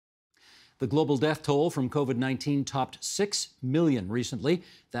The global death toll from COVID-19 topped 6 million recently.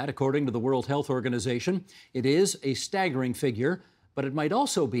 That, according to the World Health Organization. It is a staggering figure, but it might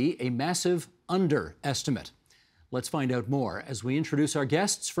also be a massive underestimate. Let's find out more as we introduce our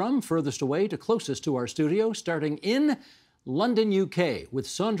guests from furthest away to closest to our studio, starting in London, UK, with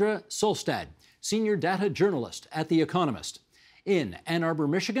Sondre Solstad, senior data journalist at The Economist. In Ann Arbor,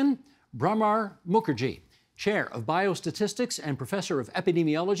 Michigan, Bhramar Mukherjee, chair of biostatistics and professor of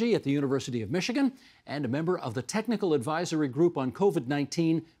epidemiology at the University of Michigan, and a member of the technical advisory group on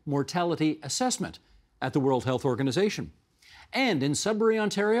COVID-19 Mortality Assessment at the World Health Organization. And in Sudbury,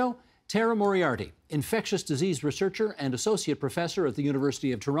 Ontario, Moriarty, infectious disease researcher and associate professor at the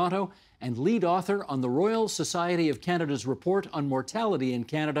University of Toronto and lead author on the Royal Society of Canada's report on mortality in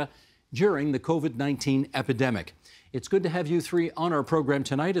Canada during the COVID-19 epidemic. It's good to have you three on our program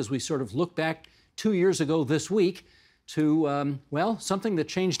tonight as we sort of look back 2 years ago this week to, well, something that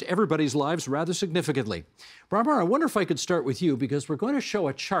changed everybody's lives rather significantly. Bhramar, I wonder if I could start with you, because we're going to show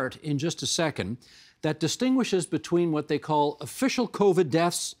a chart in just a second that distinguishes between what they call official COVID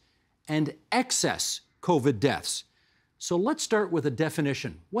deaths and excess COVID deaths. So let's start with a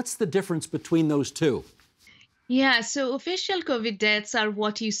definition. What's the difference between those two? Yeah, so official COVID deaths are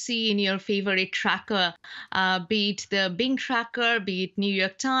what you see in your favorite tracker, be it the Bing tracker, be it New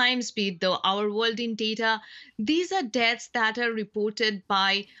York Times, be it the Our World in Data. These are deaths that are reported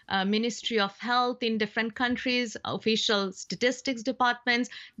by Ministry of Health in different countries, official statistics departments.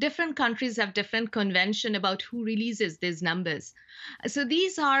 Different countries have different convention about who releases these numbers. So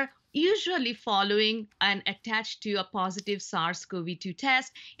these are usually following and attached to a positive SARS-CoV-2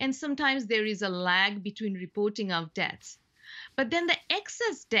 test, and sometimes there is a lag between reporting of deaths. But then the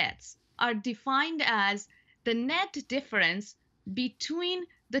excess deaths are defined as the net difference between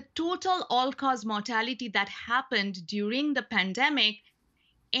the total all-cause mortality that happened during the pandemic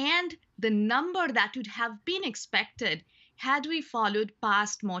and the number that would have been expected had we followed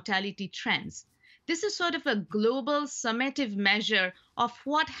past mortality trends. This is sort of a global summative measure of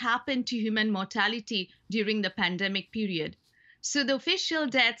what happened to human mortality during the pandemic period. So the official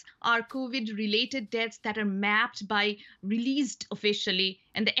deaths are COVID-related deaths that are mapped by released officially,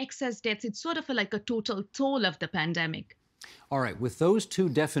 and the excess deaths, it's sort of like a total toll of the pandemic. All right, with those two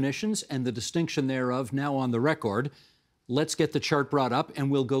definitions and the distinction thereof now on the record, let's get the chart brought up and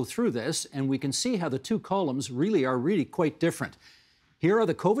we'll go through this, and we can see how the two columns really are quite different. Here are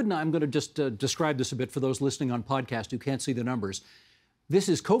the COVID-19. I'm going to just describe this a bit for those listening on podcast who can't see the numbers. This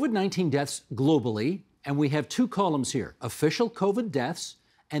is COVID-19 deaths globally, and we have two columns here, official COVID deaths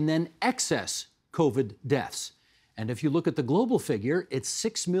and then excess COVID deaths. And if you look at the global figure, it's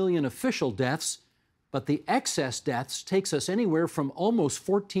 6 million official deaths, but the excess deaths takes us anywhere from almost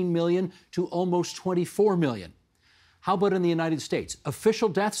 14 million to almost 24 million. How about in the United States? Official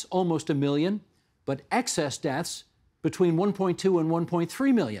deaths, almost 1 million, but excess deaths, between 1.2 and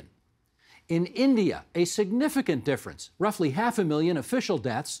 1.3 million. In India, a significant difference, roughly 500,000 official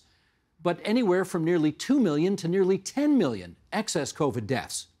deaths, but anywhere from nearly 2 million to nearly 10 million excess COVID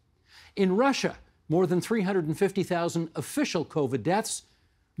deaths. In Russia, more than 350,000 official COVID deaths,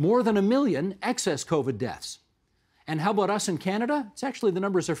 more than 1 million excess COVID deaths. And how about us in Canada? It's actually, the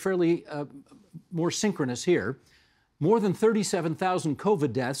numbers are fairly more synchronous here. More than 37,000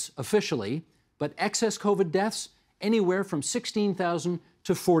 COVID deaths officially, but excess COVID deaths, anywhere from 16,000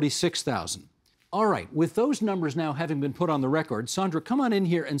 to 46,000. All right, with those numbers now having been put on the record, Sondre, come on in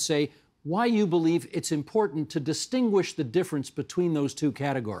here and say why you believe it's important to distinguish the difference between those two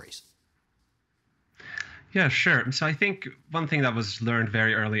categories. Yeah, sure. So I think one thing that was learned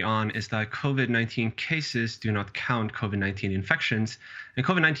very early on is that COVID-19 cases do not count COVID-19 infections, and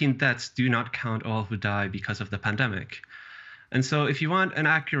COVID-19 deaths do not count all who die because of the pandemic. And so if you want an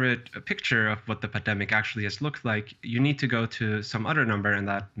accurate picture of what the pandemic actually has looked like, you need to go to some other number, and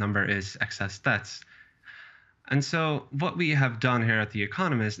that number is excess deaths. And so what we have done here at The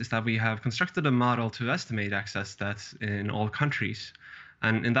Economist is that we have constructed a model to estimate excess deaths in all countries,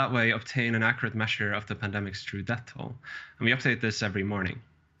 and in that way obtain an accurate measure of the pandemic's true death toll. And we update this every morning.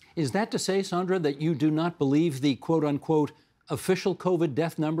 Is that to say, Sondre, that you do not believe the quote-unquote official COVID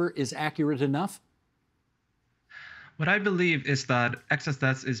death number is accurate enough? What I believe is that excess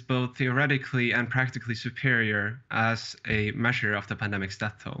deaths is both theoretically and practically superior as a measure of the pandemic's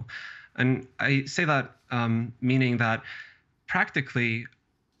death toll. And I say that meaning that practically,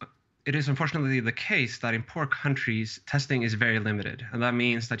 it is unfortunately the case that in poor countries, testing is very limited. And that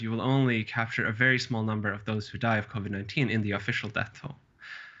means that you will only capture a very small number of those who die of COVID-19 in the official death toll.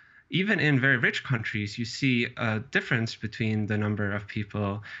 Even in very rich countries, you see a difference between the number of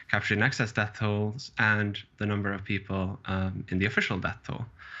people captured in excess death tolls and the number of people in the official death toll.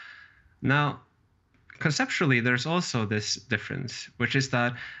 Now, conceptually, there's also this difference, which is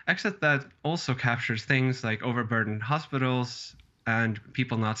that excess death also captures things like overburdened hospitals and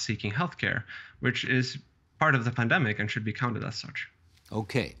people not seeking healthcare, which is part of the pandemic and should be counted as such.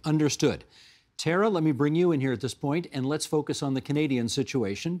 Okay, understood. Tara, let me bring you in here at this point, and let's focus on the Canadian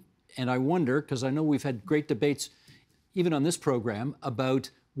situation. And I wonder, because I know we've had great debates, even on this program, about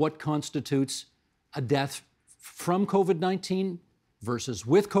what constitutes a death from COVID-19 versus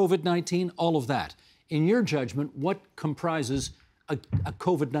with COVID-19, all of that. In your judgment, what comprises a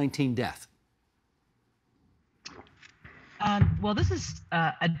COVID-19 death? Well, this is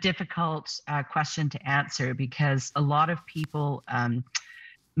a difficult question to answer because a lot of people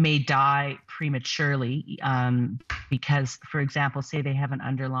may die prematurely because, for example, say they have an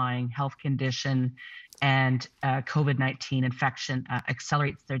underlying health condition and COVID-19 infection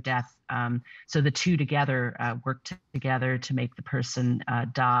accelerates their death. So the two together work together to make the person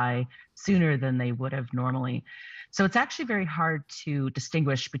die sooner than they would have normally. So it's actually very hard to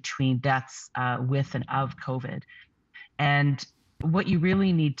distinguish between deaths with and of COVID. And what you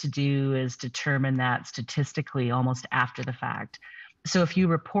really need to do is determine that statistically almost after the fact. So if you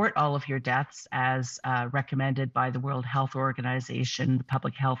report all of your deaths as recommended by the World Health Organization, the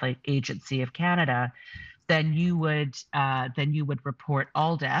Public Health Agency of Canada, then you would report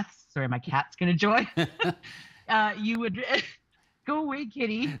all deaths. Sorry, my cat's going to join. You would go away,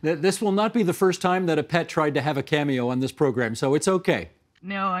 kitty. This will not be the first time that a pet tried to have a cameo on this program, so it's okay.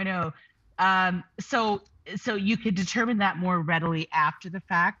 No, I know. So you could determine that more readily after the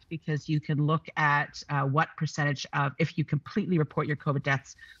fact because you can look at what percentage of, if you completely report your COVID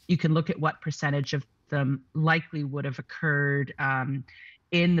deaths, you can look at what percentage of them likely would have occurred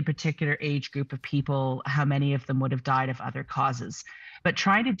in the particular age group of people, how many of them would have died of other causes. But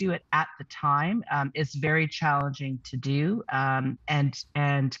trying to do it at the time is very challenging to do and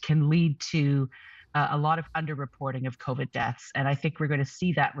can lead to a lot of underreporting of COVID deaths. And I think we're going to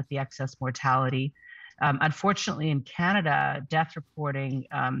see that with the excess mortality. Unfortunately, in Canada, death reporting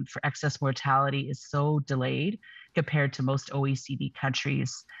for excess mortality is so delayed compared to most OECD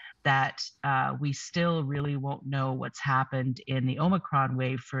countries that we still really won't know what's happened in the Omicron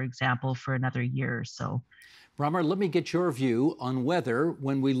wave, for example, for another year or so. Bhramar, let me get your view on whether,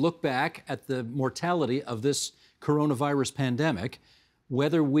 when we look back at the mortality of this coronavirus pandemic,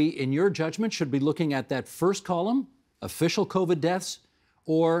 whether we, in your judgment, should be looking at that first column, official COVID deaths,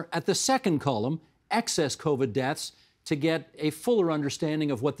 or at the second column, excess COVID deaths, to get a fuller understanding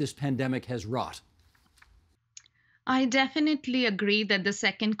of what this pandemic has wrought? I definitely agree that the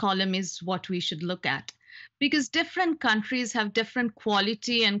second column is what we should look at because different countries have different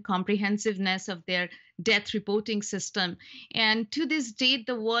quality and comprehensiveness of their death reporting system. And to this date,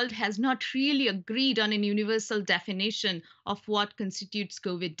 the world has not really agreed on a universal definition of what constitutes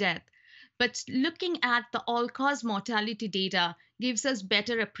COVID death. But looking at the all-cause mortality data gives us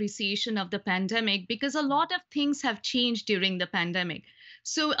better appreciation of the pandemic because a lot of things have changed during the pandemic.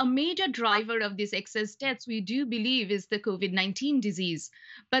 So a major driver of these excess deaths, we do believe, is the COVID-19 disease.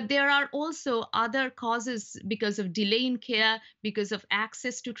 But there are also other causes because of delay in care, because of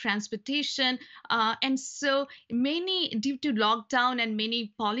access to transportation. And so many, due to lockdown and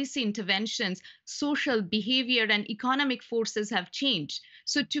many policy interventions, social behavior and economic forces have changed.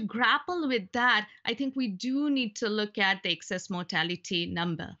 So to grapple with that, I think we do need to look at the excess mortality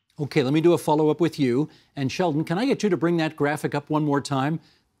number. Okay, let me do a follow-up with you. And Sheldon, can I get you to bring that graphic up one more time?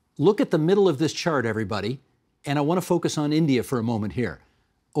 Look at the middle of this chart, everybody. And I want to focus on India for a moment here.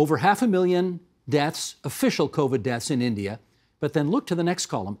 Over 500,000 deaths, official COVID deaths in India. But then look to the next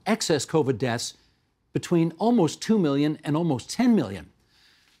column, excess COVID deaths between almost 2 million and almost 10 million.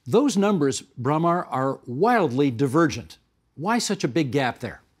 Those numbers, Bhramar, are wildly divergent. Why such a big gap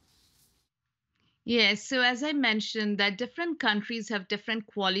there? Yes, so as I mentioned, that different countries have different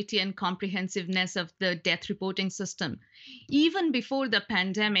quality and comprehensiveness of the death reporting system. Even before the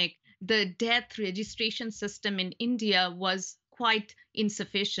pandemic, the death registration system in India was quite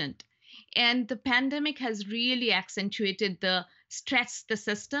insufficient. And the pandemic has really accentuated stressed the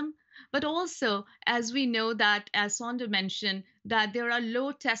system. But also, as we know that, as Sondre mentioned, that there are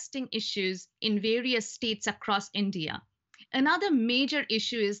low testing issues in various states across India. Another major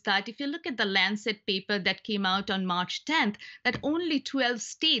issue is that if you look at the Lancet paper that came out on March 10th, that only 12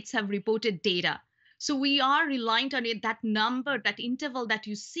 states have reported data. So we are reliant on it. That number, that interval that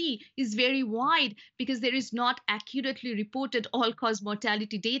you see is very wide because there is not accurately reported all-cause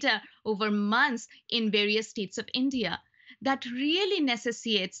mortality data over months in various states of India. That really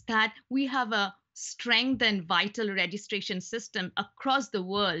necessitates that we have a strengthened vital registration system across the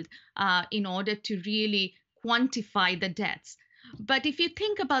world in order to really quantify the deaths. But if you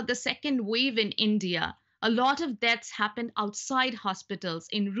think about the second wave in India, a lot of deaths happened outside hospitals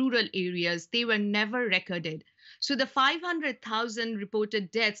in rural areas. They were never recorded. So the 500,000 reported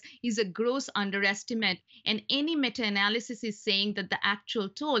deaths is a gross underestimate, and any meta-analysis is saying that the actual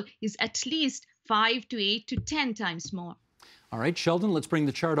toll is at least 5 to 8 to 10 times more. All right, Sheldon, let's bring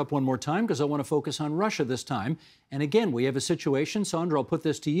the chart up one more time because I want to focus on Russia this time. And again, we have a situation, Sondre, I'll put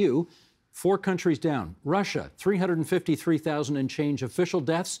this to you. 4 countries down. Russia, 353,000 and change official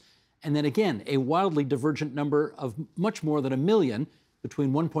deaths. And then again, a wildly divergent number of much more than 1 million,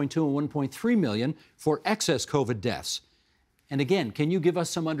 between 1.2 and 1.3 million, for excess COVID deaths. And again, can you give us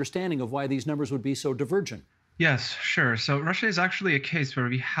some understanding of why these numbers would be so divergent? Yes, sure. So Russia is actually a case where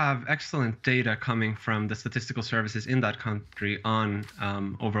we have excellent data coming from the statistical services in that country on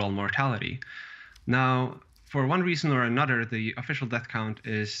overall mortality. Now, for one reason or another, the official death count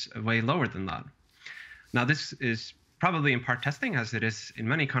is way lower than that. Now, this is probably in part testing, as it is in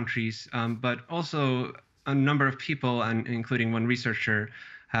many countries, but also a number of people, and including one researcher,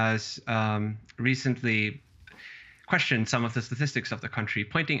 has recently questioned some of the statistics of the country,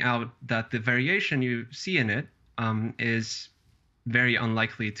 pointing out that the variation you see in it is very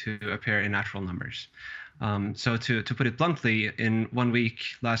unlikely to appear in natural numbers. So to put it bluntly, in 1 week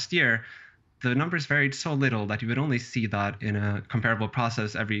last year, the numbers varied so little that you would only see that in a comparable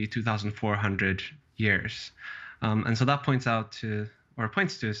process every 2,400 years. And so that points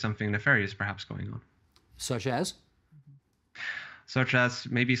to something nefarious perhaps going on. Such as? Such as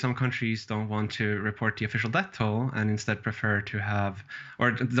maybe some countries don't want to report the official death toll and instead prefer to have,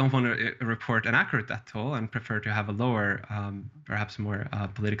 or don't want to report an accurate death toll and prefer to have a lower, perhaps more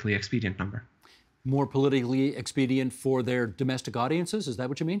politically expedient number. More politically expedient for their domestic audiences? Is that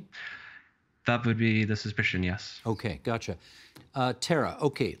what you mean? That would be the suspicion, yes. Okay, gotcha. Tara,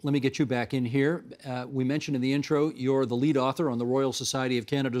 okay, let me get you back in here. We mentioned in the intro, you're the lead author on the Royal Society of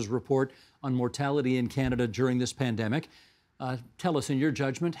Canada's report on mortality in Canada during this pandemic. Tell us, in your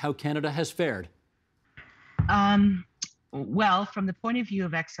judgment, how Canada has fared. Well, from the point of view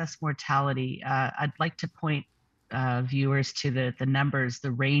of excess mortality, I'd like to point viewers to the numbers,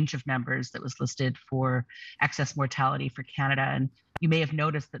 the range of numbers that was listed for excess mortality for Canada. And you may have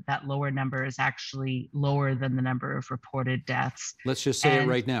noticed that that lower number is actually lower than the number of reported deaths. Let's just say it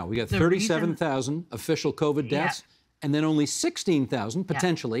right now. We got 37,000 official COVID deaths, and then only 16,000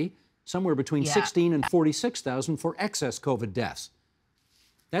 potentially, somewhere between 16 and 46,000 for excess COVID deaths.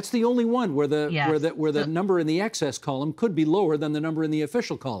 That's the only one where the number in the excess column could be lower than the number in the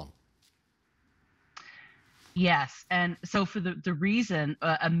official column. Yes, and so for the reason,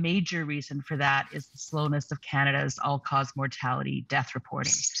 a major reason for that is the slowness of Canada's all-cause mortality death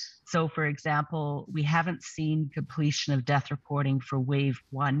reporting. So, for example, we haven't seen completion of death reporting for wave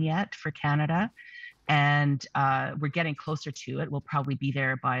 1 yet for Canada, and we're getting closer to it. We'll probably be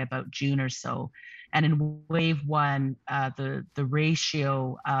there by about June or so. And in wave 1, the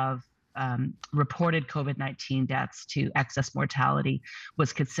ratio of reported COVID-19 deaths to excess mortality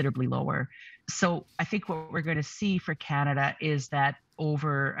was considerably lower. So I think what we're going to see for Canada is that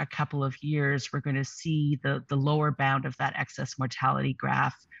over a couple of years, we're going to see the lower bound of that excess mortality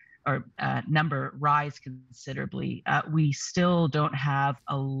graph or number rise considerably. We still don't have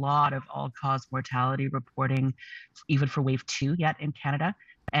a lot of all-cause mortality reporting, even for wave 2 yet in Canada.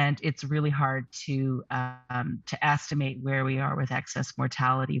 And it's really hard to estimate where we are with excess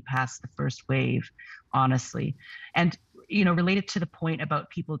mortality past the first wave, honestly. And related to the point about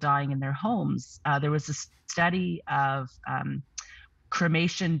people dying in their homes, there was a study of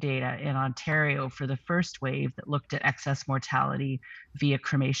cremation data in Ontario for the first wave that looked at excess mortality via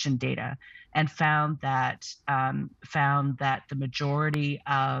cremation data, and found that the majority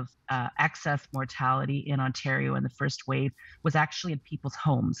of excess mortality in Ontario in the first wave was actually in people's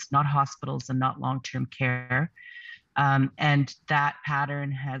homes, not hospitals and not long-term care, and that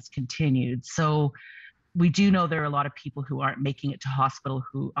pattern has continued. So we do know there are a lot of people who aren't making it to hospital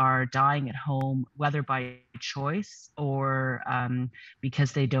who are dying at home, whether by choice or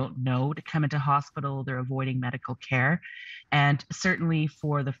because they don't know to come into hospital, they're avoiding medical care. And certainly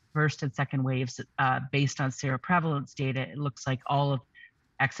for the first and second waves, based on seroprevalence data, it looks like all of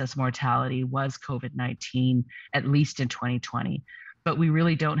excess mortality was COVID-19, at least in 2020. But we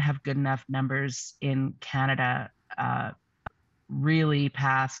really don't have good enough numbers in Canada really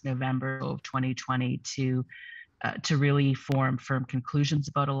past November of 2020 to really form firm conclusions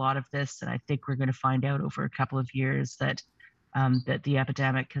about a lot of this. And I think we're going to find out over a couple of years that that the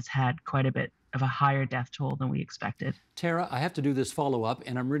epidemic has had quite a bit of a higher death toll than we expected. Tara, I have to do this follow-up,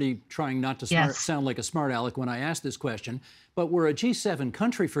 and I'm really trying not to sound like a smart aleck when I ask this question, but we're a G7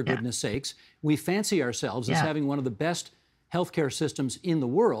 country, for goodness sakes. We fancy ourselves as having one of the best healthcare systems in the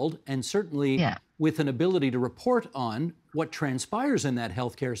world, and certainly with an ability to report on what transpires in that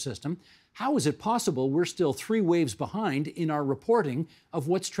healthcare system. How is it possible we're still 3 waves behind in our reporting of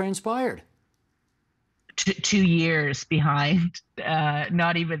what's transpired? 2 years behind,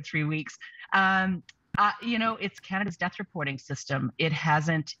 not even 3 weeks. It's Canada's death reporting system. It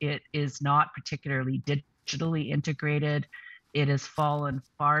is not particularly digitally integrated. It has fallen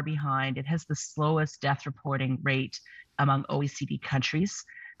far behind. It has the slowest death reporting rate among OECD countries.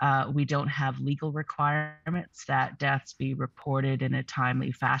 We don't have legal requirements that deaths be reported in a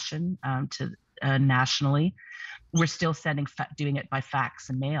timely fashion nationally. We're still doing it by fax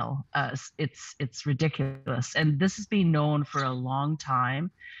and mail. It's ridiculous, and this has been known for a long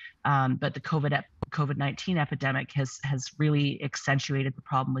time. But the COVID-19 epidemic has really accentuated the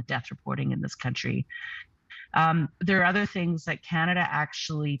problem with death reporting in this country. There are other things that Canada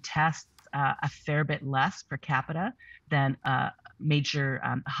actually tests a fair bit less per capita than major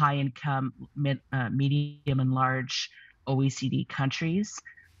high-income, medium and large OECD countries.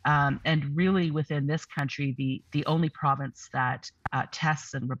 And really within this country, the only province that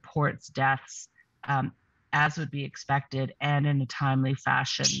tests and reports deaths as would be expected and in a timely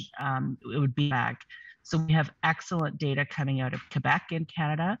fashion, it would be Quebec. So we have excellent data coming out of Quebec in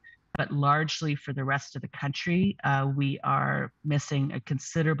Canada, but largely for the rest of the country, we are missing a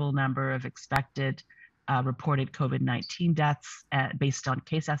considerable number of expected reported COVID-19 deaths based on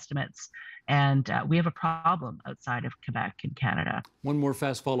case estimates. And we have a problem outside of Quebec in Canada. One more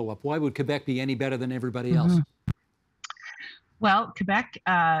fast follow-up. Why would Quebec be any better than everybody else? Well, Quebec,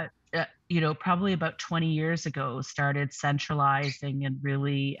 probably about 20 years ago, started centralizing and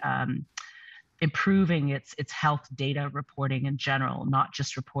really improving its health data reporting in general, not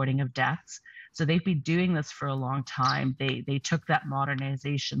just reporting of deaths. So they've been doing this for a long time. They took that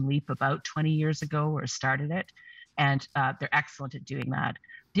modernization leap about 20 years ago, or started it, and they're excellent at doing that.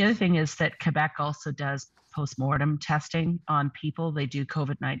 The other thing is that Quebec also does post-mortem testing on people. They do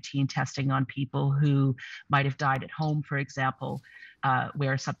COVID-19 testing on people who might have died at home, for example,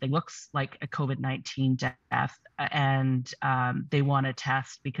 where something looks like a COVID-19 death, and they want to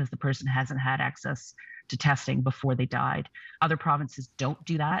test because the person hasn't had access to testing before they died. Other provinces don't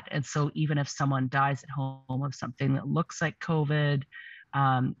do that. And so even if someone dies at home of something that looks like COVID,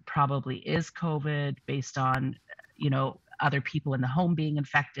 probably is COVID based on, other people in the home being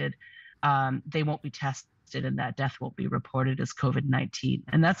infected, they won't be tested and that death won't be reported as COVID-19.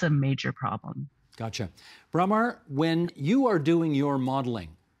 And that's a major problem. Gotcha. Bhramar, when you are doing your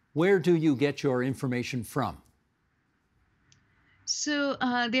modeling, where do you get your information from? So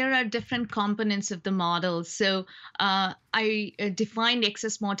there are different components of the model. So I defined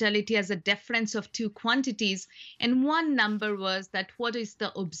excess mortality as a difference of 2 quantities. And one number was that what is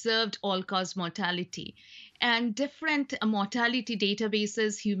the observed all-cause mortality? And different mortality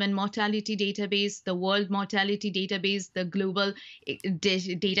databases, human mortality database, the world mortality database, the global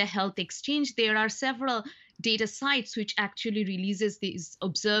data health exchange, there are several data sites which actually releases these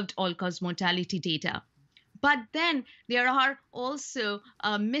observed all-cause mortality data. But then there are also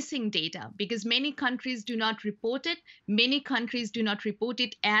missing data because many countries do not report it. Many countries do not report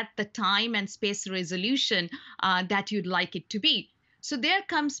it at the time and space resolution that you'd like it to be. So there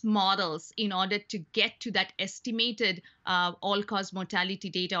comes models in order to get to that estimated all-cause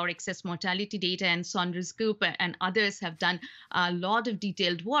mortality data or excess mortality data, and Sondre's group and others have done a lot of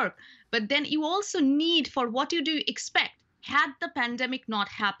detailed work. But then you also need, for what you do expect, had the pandemic not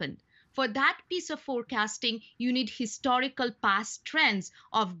happened, for that piece of forecasting, you need historical past trends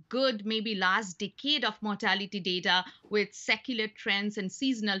of good, maybe last decade of mortality data with secular trends and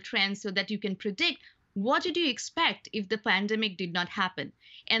seasonal trends so that you can predict what did you expect if the pandemic did not happen.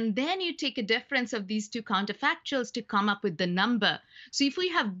 And then you take a difference of these 2 counterfactuals to come up with the number. So if we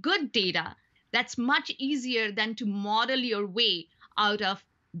have good data, that's much easier than to model your way out of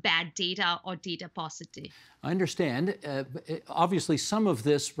bad data or data paucity. I understand. Obviously, some of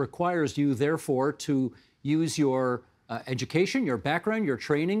this requires you, therefore, to use your education, your background, your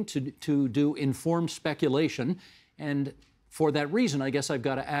training to do informed speculation. And for that reason, I guess I've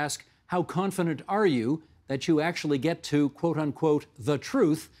got to ask, how confident are you that you actually get to, quote unquote, the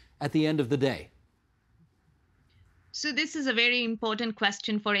truth at the end of the day? So this is a very important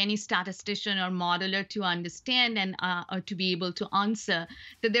question for any statistician or modeler to understand and or to be able to answer,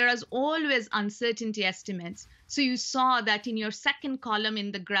 that there is always uncertainty estimates. So you saw that in your second column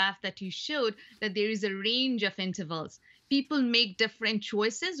in the graph that you showed, that there is a range of intervals. people make different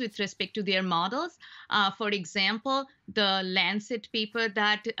choices with respect to their models. For example, the Lancet paper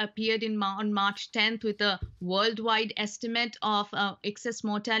that appeared on March 10th with a worldwide estimate of excess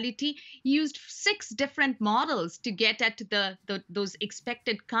mortality used 6 different models to get at those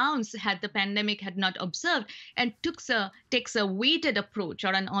expected counts had the pandemic had not observed, and takes a weighted approach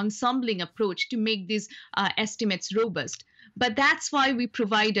or an ensembling approach to make these estimates robust. But that's why we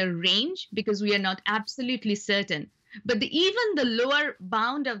provide a range, because we are not absolutely certain. But even the lower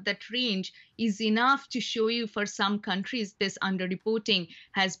bound of that range is enough to show you for some countries this underreporting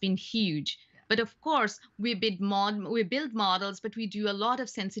has been huge. But of course, we build models, but we do a lot of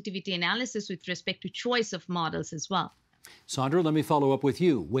sensitivity analysis with respect to choice of models as well. Sondre, let me follow up with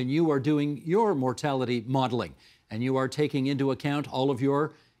you. When you are doing your mortality modeling and you are taking into account all of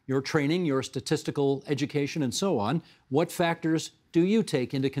your training, your statistical education, and so on, what factors do you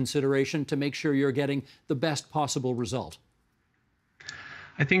take into consideration to make sure you're getting the best possible result?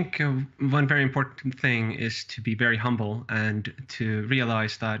 I think one very important thing is to be very humble and to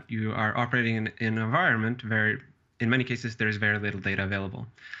realize that you are operating in an environment where, in many cases, there is very little data available.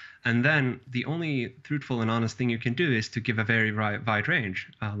 And then the only truthful and honest thing you can do is to give a very wide range,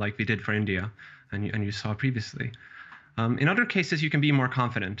 like we did for India, and you saw previously. In other cases, you can be more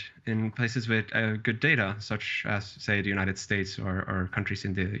confident in places with good data, such as, say, the United States or countries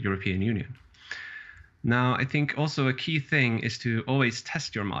in the European Union. Now, I think also a key thing is to always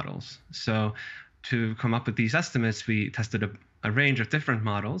test your models. So to come up with these estimates, we tested a range of different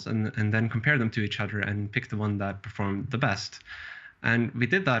models and then compared them to each other and picked the one that performed the best. And we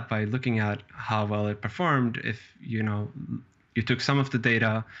did that by looking at how well it performed if you took some of the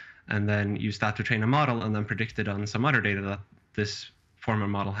data and then used that to train a model and then predicted on some other data that this former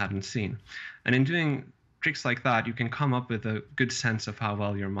model hadn't seen. And in doing tricks like that, you can come up with a good sense of how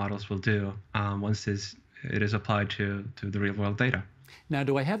well your models will do once it is applied to the real world data. Now,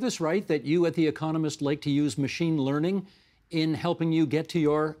 do I have this right that you at The Economist like to use machine learning in helping you get to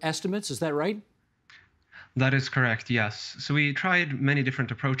your estimates? Is that right? That is correct, yes. So we tried many different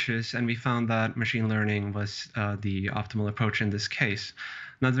approaches, and we found that machine learning was the optimal approach in this case.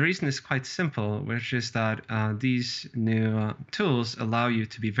 Now, the reason is quite simple, which is that these new tools allow you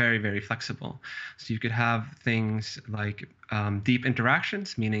to be very, very flexible. So you could have things like deep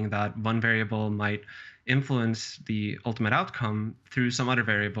interactions, meaning that one variable might influence the ultimate outcome through some other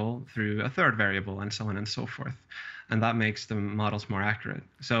variable, through a third variable, and so on and so forth. And that makes the models more accurate.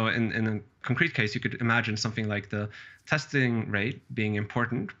 So in a concrete case, you could imagine something like the testing rate being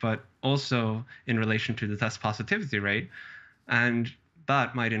important, but also in relation to the test positivity rate. And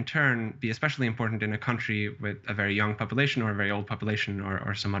that might in turn be especially important in a country with a very young population or a very old population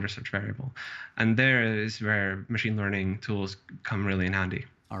or some other such variable. And there is where machine learning tools come really in handy.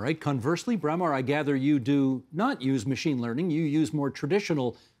 All right. Conversely, Bhramar, I gather you do not use machine learning. You use more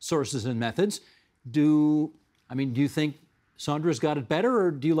traditional sources and methods. Do you think Sondre's got it better,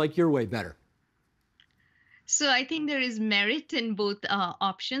 or do you like your way better? So I think there is merit in both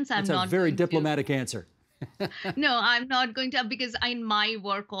options. That's a very diplomatic answer. No, I'm not going to, because in my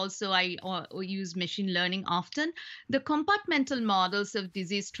work also I use machine learning often. The compartmental models of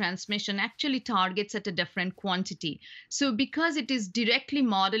disease transmission actually targets at a different quantity. So because it is directly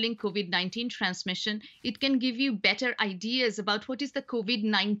modeling COVID-19 transmission, it can give you better ideas about what is the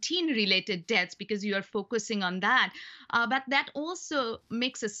COVID-19 related deaths, because you are focusing on that. But that also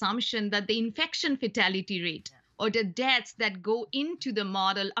makes assumption that the infection fatality rate or the deaths that go into the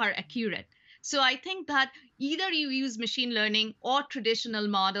model are accurate. So I think that either you use machine learning or traditional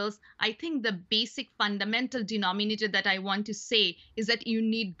models, I think the basic fundamental denominator that I want to say is that you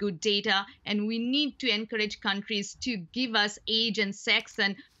need good data, and we need to encourage countries to give us age and sex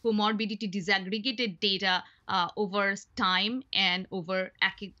and comorbidity disaggregated data over time and over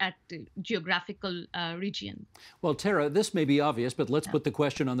at geographical region. Well, Tara, this may be obvious, but let's put the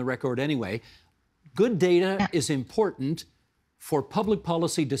question on the record anyway. Good data is important for public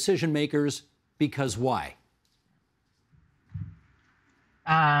policy decision makers. Because why?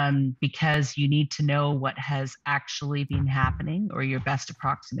 Because you need to know what has actually been happening, or your best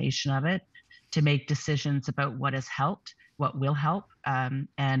approximation of it, to make decisions about what has helped, what will help,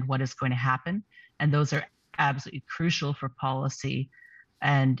 and what is going to happen. And those are absolutely crucial for policy.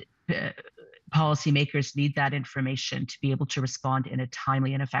 And policymakers need that information to be able to respond in a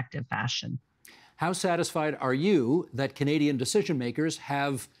timely and effective fashion. How satisfied are you that Canadian decision makers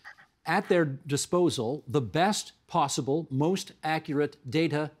have at their disposal the best possible, most accurate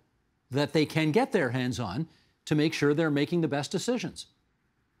data that they can get their hands on to make sure they're making the best decisions?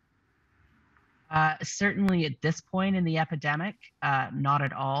 Certainly at this point in the epidemic, not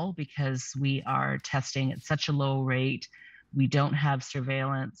at all, because we are testing at such a low rate. We don't have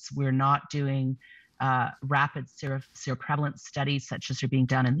surveillance. We're not doing rapid seroprevalence studies such as are being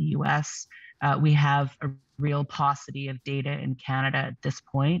done in the US. We have a real paucity of data in Canada at this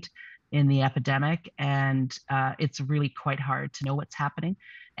point in the epidemic, and it's really quite hard to know what's happening.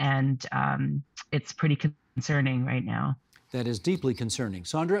 And it's pretty concerning right now. That is deeply concerning.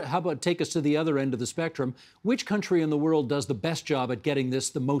 Sondre, how about take us to the other end of the spectrum? Which country in the world does the best job at getting this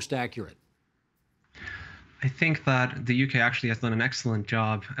the most accurate? I think that the UK actually has done an excellent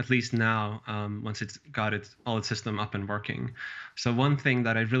job, at least now, once it's got all its system up and working. So one thing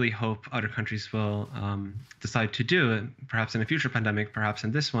that I really hope other countries will decide to do, perhaps in a future pandemic, perhaps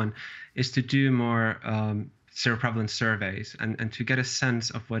in this one, is to do more seroprevalence surveys and to get a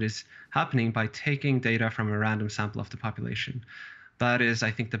sense of what is happening by taking data from a random sample of the population. That is, I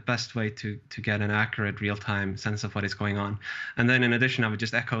think, the best way to get an accurate real-time sense of what is going on. And then, in addition, I would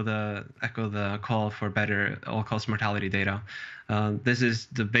just echo the call for better all-cause mortality data. This is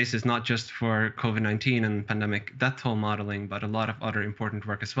the basis not just for COVID-19 and pandemic death toll modeling, but a lot of other important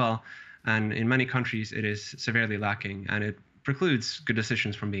work as well. And in many countries, it is severely lacking, and it precludes good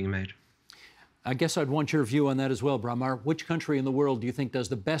decisions from being made. I guess I'd want your view on that as well, Bhramar. Which country in the world do you think does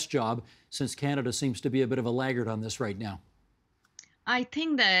the best job, since Canada seems to be a bit of a laggard on this right now? I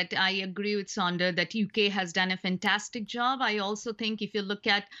think that I agree with Sondre that UK has done a fantastic job. I also think if you look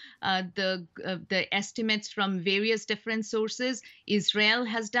at the estimates from various different sources, Israel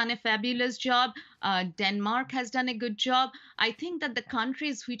has done a fabulous job. Denmark has done a good job. I think that the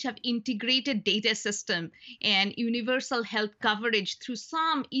countries which have integrated data system and universal health coverage through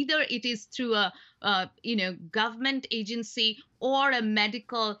either it is through a government agency or a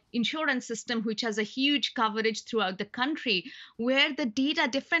medical insurance system which has a huge coverage throughout the country, where the data,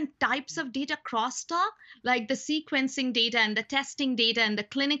 different types of data crosstalk, like the sequencing data and the testing data and the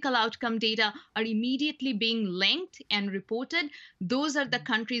clinical outcome data are immediately being linked and reported. Those are the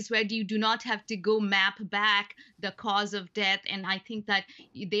countries where you do not have to go map back the cause of death. And I think that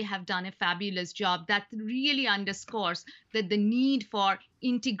they have done a fabulous job. That really underscores that the need for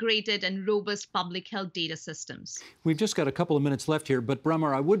integrated and robust public health data systems. We've just got a couple of minutes left here, but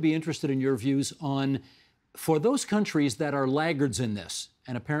Bhramar, I would be interested in your views on, for those countries that are laggards in this,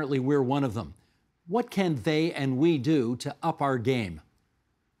 and apparently we're one of them, what can they and we do to up our game?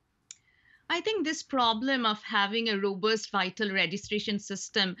 I think this problem of having a robust vital registration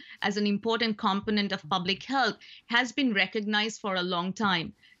system as an important component of public health has been recognized for a long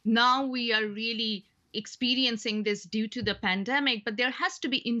time. Now we are really experiencing this due to the pandemic, but there has to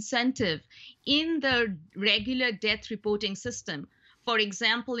be incentive in the regular death reporting system. For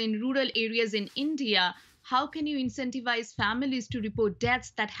example, in rural areas in India, how can you incentivize families to report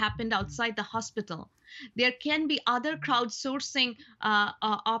deaths that happened outside the hospital? There can be other crowdsourcing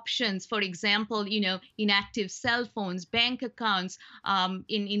options. For example, inactive cell phones, bank accounts.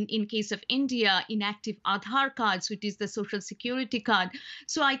 In case of India, inactive Aadhaar cards, which is the social security card.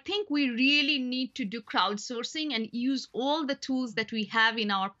 So I think we really need to do crowdsourcing and use all the tools that we have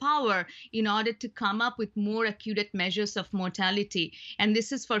in our power in order to come up with more accurate measures of mortality. And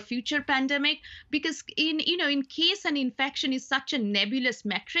this is for future pandemic, because in case an infection is such a nebulous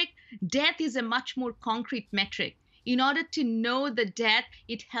metric, death is a much more concrete metric. In order to know the death,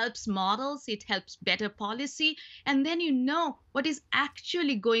 it helps models, it helps better policy, and then you know what is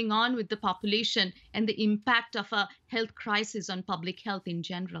actually going on with the population and the impact of a health crisis on public health in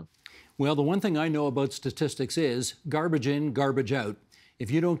general. Well, the one thing I know about statistics is garbage in, garbage out. If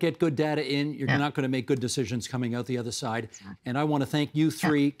you don't get good data in, you're not going to make good decisions coming out the other side. Exactly. And I want to thank you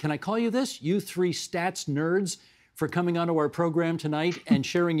three, can I call you this? You three stats nerds, for coming onto our program tonight and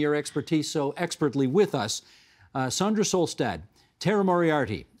sharing your expertise so expertly with us. Sondre Solstad, Tara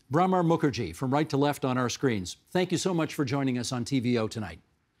Moriarty, Bhramar Mukherjee, from right to left on our screens. Thank you so much for joining us on TVO tonight.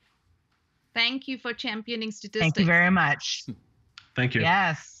 Thank you for championing statistics. Thank you very much. Thank you.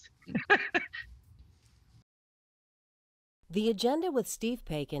 Yes. The Agenda with Steve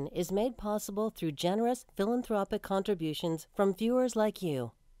Paikin is made possible through generous philanthropic contributions from viewers like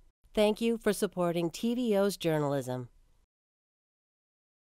you. Thank you for supporting TVO's journalism.